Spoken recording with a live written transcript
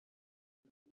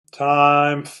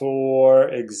Time for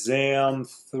exam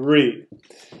 3.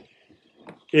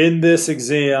 In this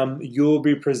exam, you'll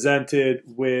be presented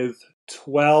with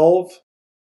 12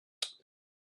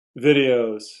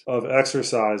 videos of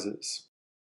exercises.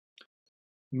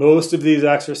 Most of these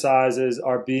exercises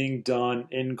are being done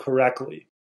incorrectly.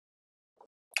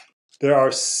 There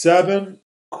are 7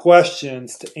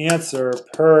 questions to answer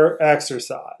per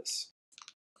exercise.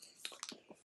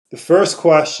 The first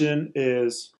question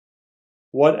is,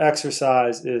 what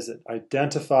exercise is it?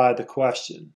 Identify the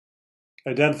question.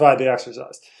 Identify the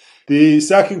exercise. The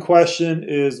second question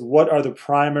is, what are the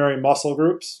primary muscle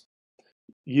groups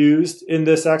used in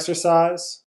this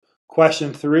exercise?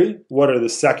 Question 3, what are the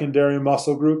secondary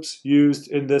muscle groups used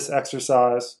in this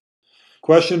exercise?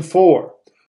 Question 4,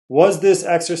 was this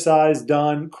exercise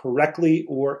done correctly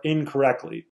or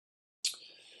incorrectly?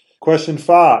 Question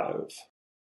 5,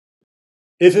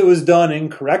 if it was done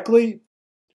incorrectly,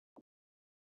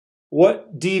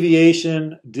 what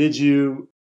deviation did you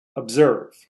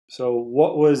observe? So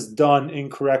what was done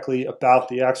incorrectly about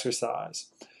the exercise?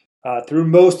 Through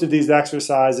most of these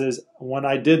exercises, when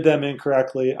I did them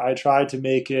incorrectly, I tried to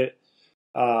make it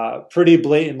pretty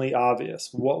blatantly obvious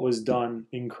what was done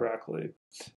incorrectly.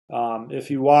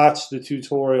 If you watch the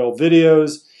tutorial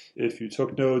videos, if you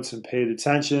took notes and paid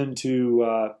attention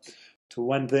to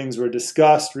when things were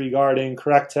discussed regarding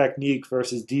correct technique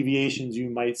versus deviations you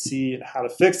might see and how to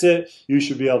fix it, you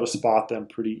should be able to spot them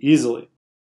pretty easily.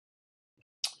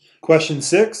 Question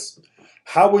 6,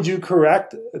 how would you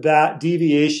correct that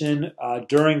deviation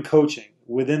during coaching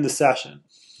within the session?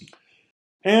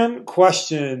 And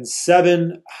question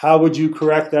 7, how would you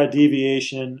correct that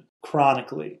deviation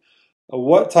chronically?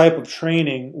 What type of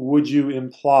training would you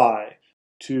imply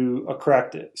to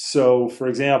correct it? So, for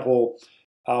example,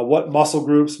 what muscle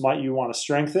groups might you want to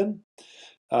strengthen?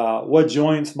 What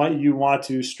joints might you want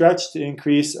to stretch to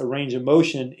increase a range of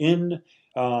motion in?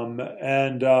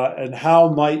 And how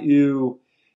might you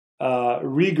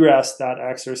regress that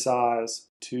exercise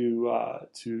to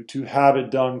have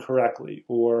it done correctly?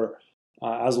 Or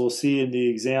as we'll see in the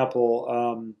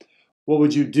example, what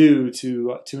would you do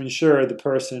to ensure the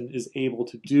person is able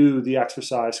to do the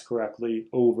exercise correctly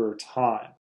over time?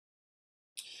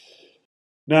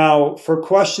 Now, for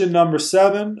question number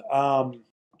 7,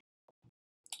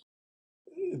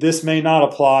 this may not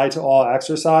apply to all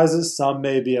exercises. Some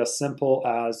may be as simple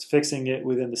as fixing it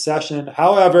within the session.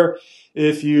 However,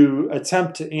 if you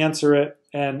attempt to answer it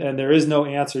and there is no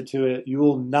answer to it, you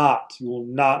will not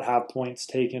have points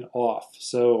taken off.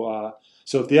 So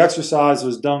if the exercise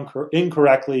was done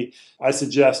incorrectly, I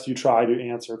suggest you try to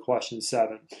answer question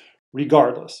 7,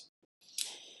 regardless.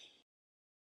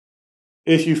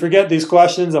 If you forget these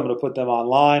questions, I'm going to put them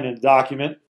online in a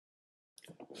document.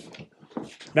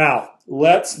 Now,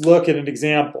 let's look at an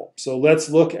example. So let's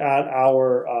look at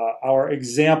our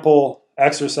example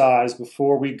exercise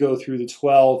before we go through the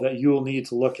 12 that you'll need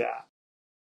to look at.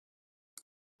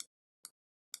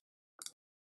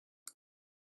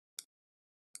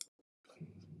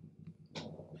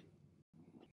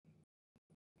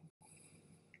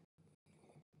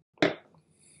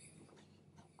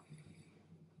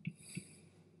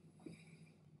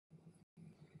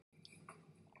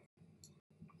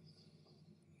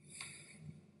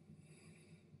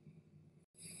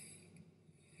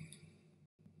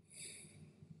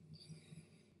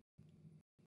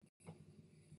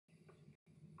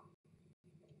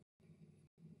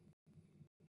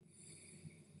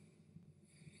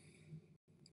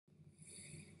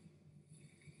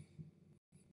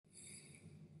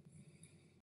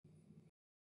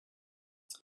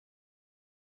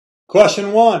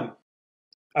 Question 1,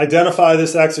 identify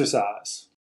this exercise.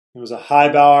 It was a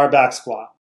high bar back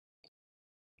squat.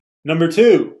 Number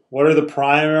 2, what are the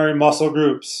primary muscle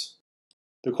groups?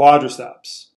 The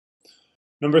quadriceps.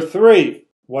 Number 3,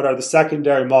 what are the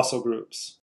secondary muscle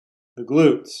groups? The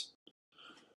glutes.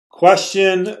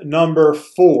 Question number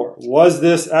 4, was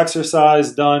this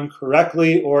exercise done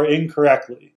correctly or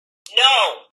incorrectly?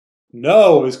 No.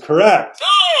 No is correct.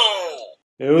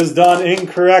 No. It was done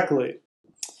incorrectly.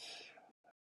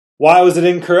 Why was it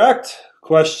incorrect?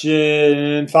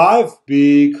 Question 5,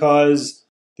 because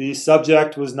the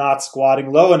subject was not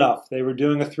squatting low enough. They were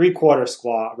doing a 3/4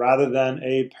 squat rather than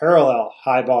a parallel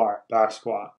high bar back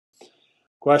squat.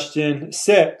 Question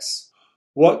 6,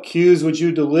 what cues would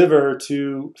you deliver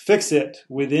to fix it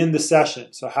within the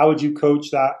session? So how would you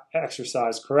coach that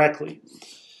exercise correctly?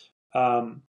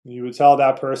 You would tell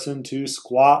that person to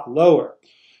squat lower.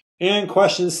 And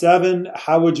question 7,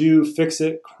 how would you fix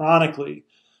it chronically?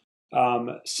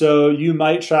 So you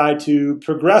might try to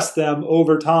progress them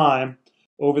over time,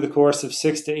 over the course of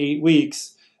 6 to 8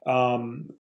 weeks,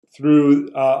 through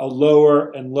a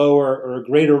lower and lower or a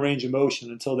greater range of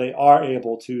motion until they are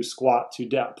able to squat to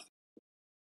depth.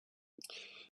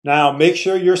 Now, make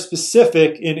sure you're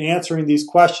specific in answering these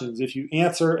questions. If you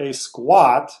answer a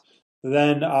squat,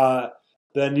 then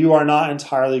you are not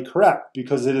entirely correct,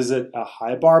 because it is a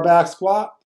high bar back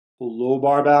squat, a low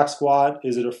bar back squat,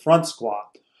 is it a front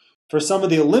squat? For some of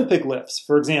the Olympic lifts,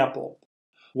 for example,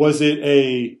 was it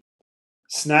a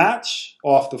snatch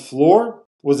off the floor?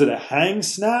 Was it a hang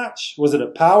snatch? Was it a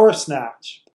power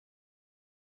snatch?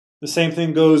 The same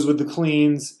thing goes with the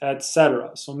cleans,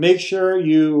 etc. So make sure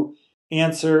you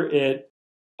answer it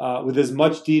with as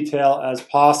much detail as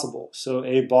possible. So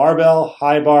a barbell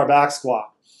high bar back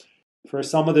squat. For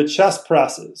some of the chest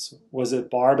presses, was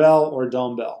it barbell or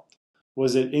dumbbell?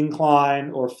 Was it incline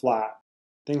or flat?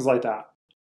 Things like that.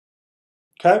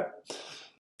 Okay?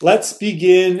 Let's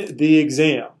begin the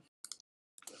exam.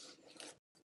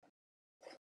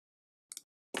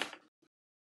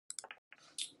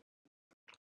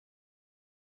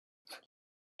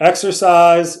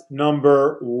 Exercise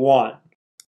number 1.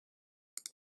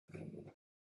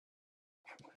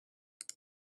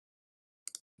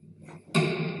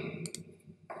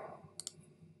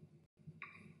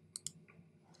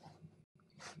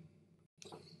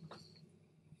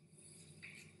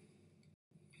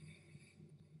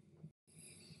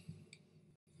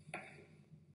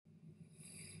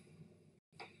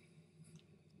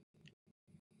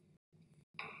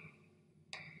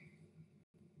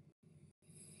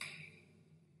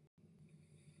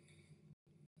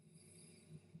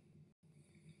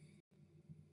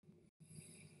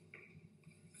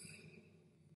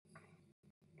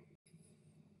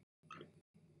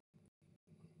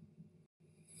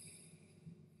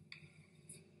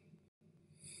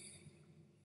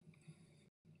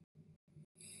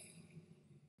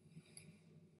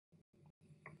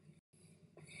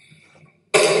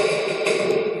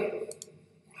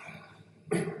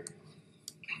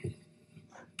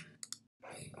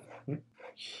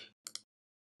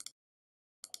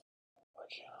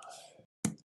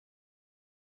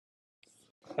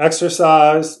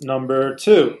 Exercise number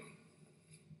 2.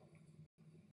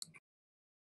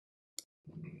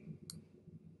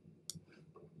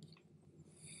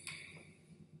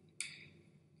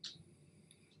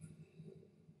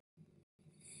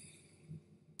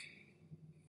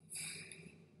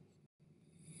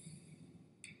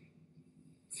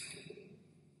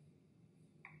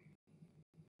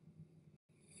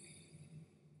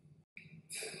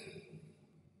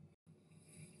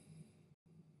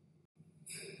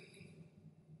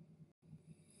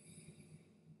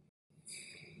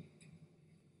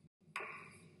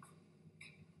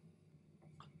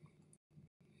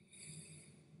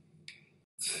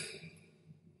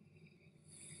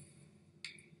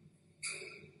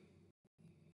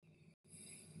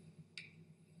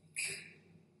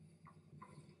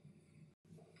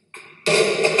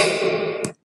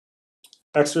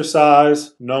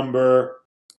 Exercise number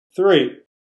 3.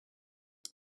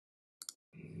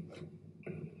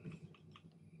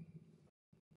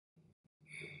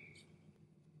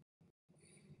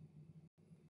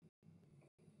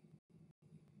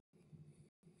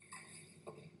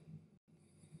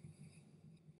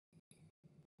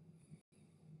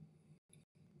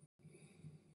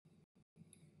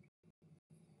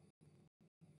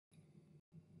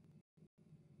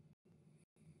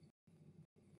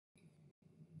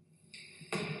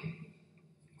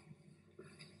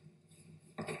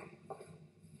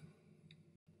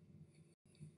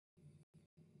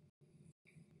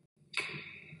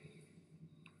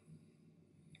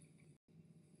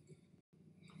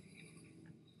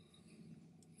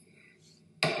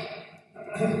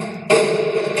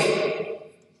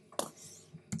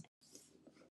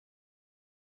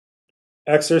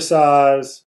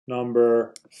 Exercise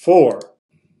number 4.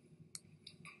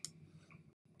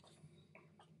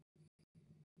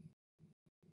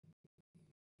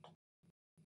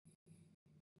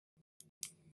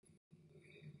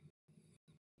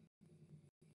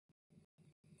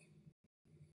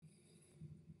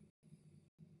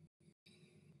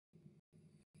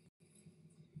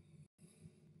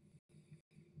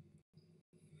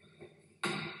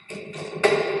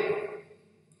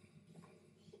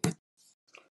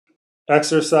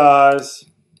 Exercise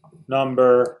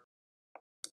number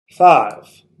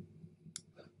 5.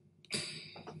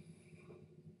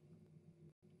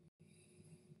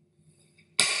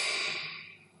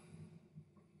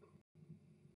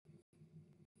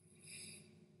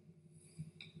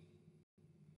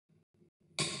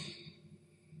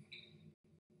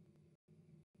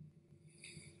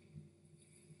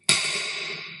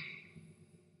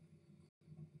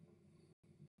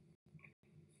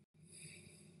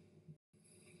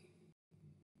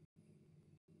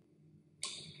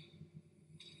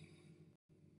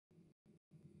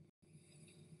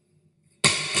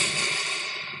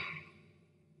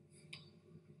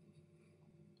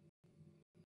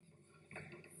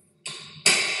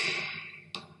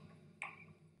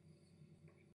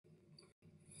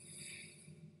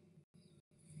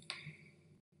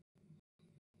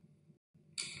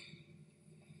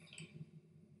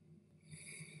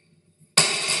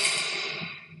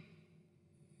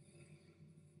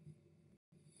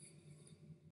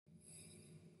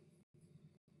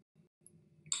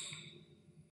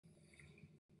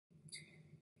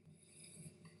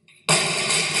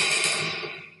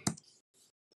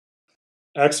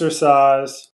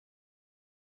 Exercise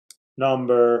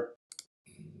number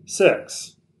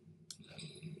 6.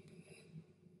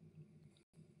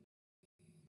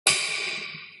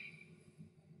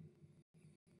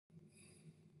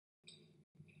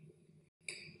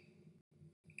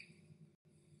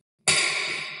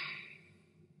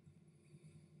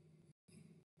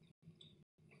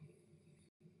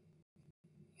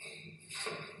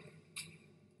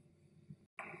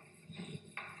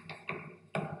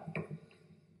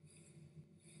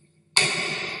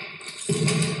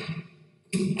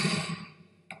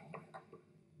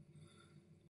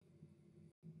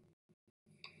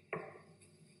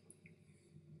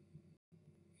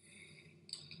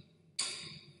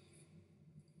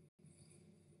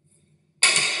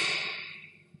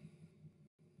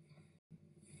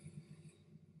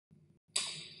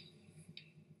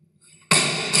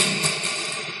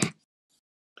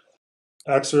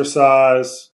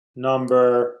 Exercise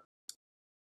number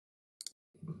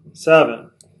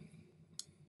 7.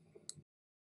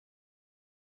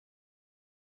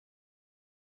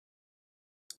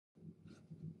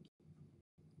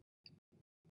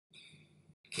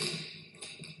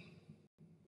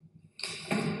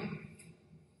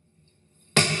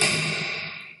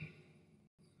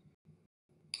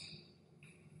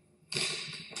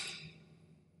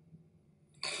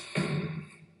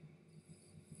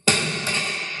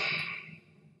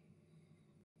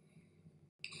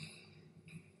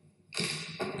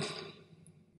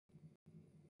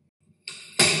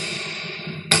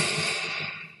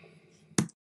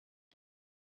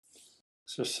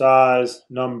 Exercise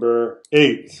number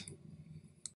 8.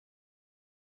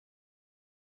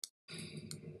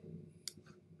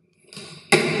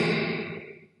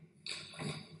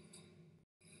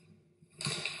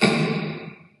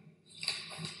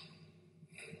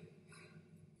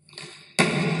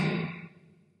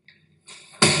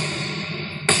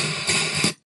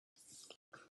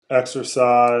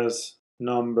 Exercise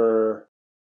number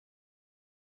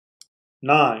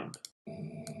 9.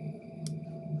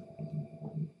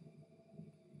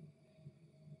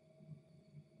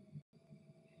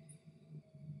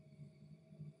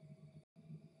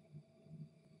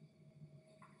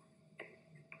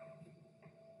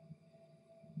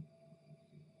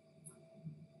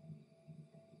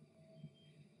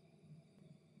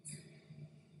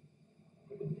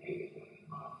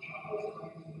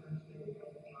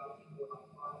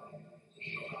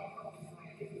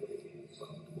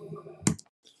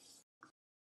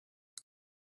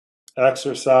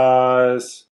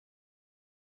 Exercise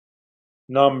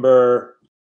number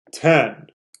 10.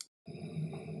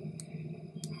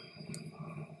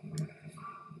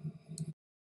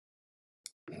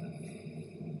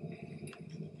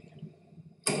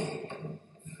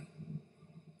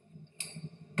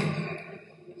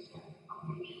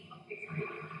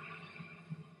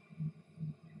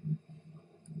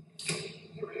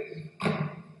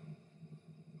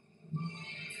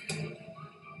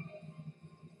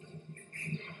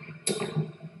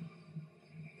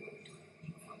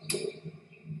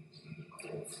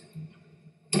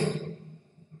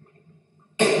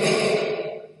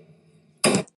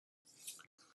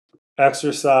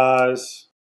 Exercise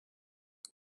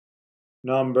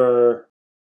number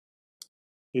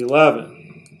 11.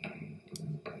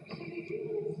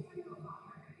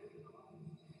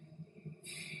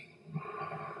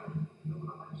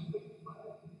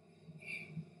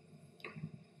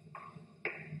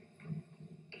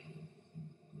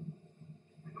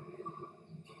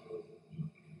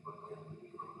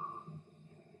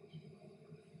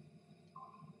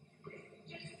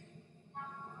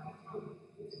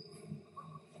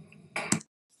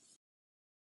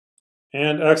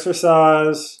 And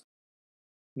exercise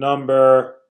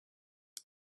number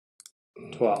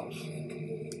 12.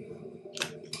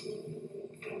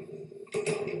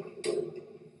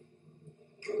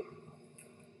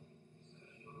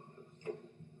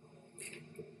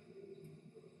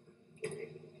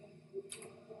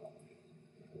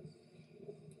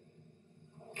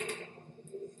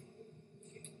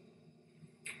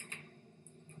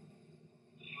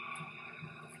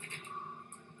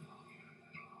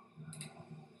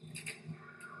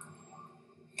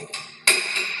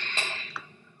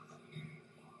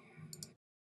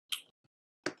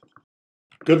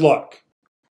 Good luck.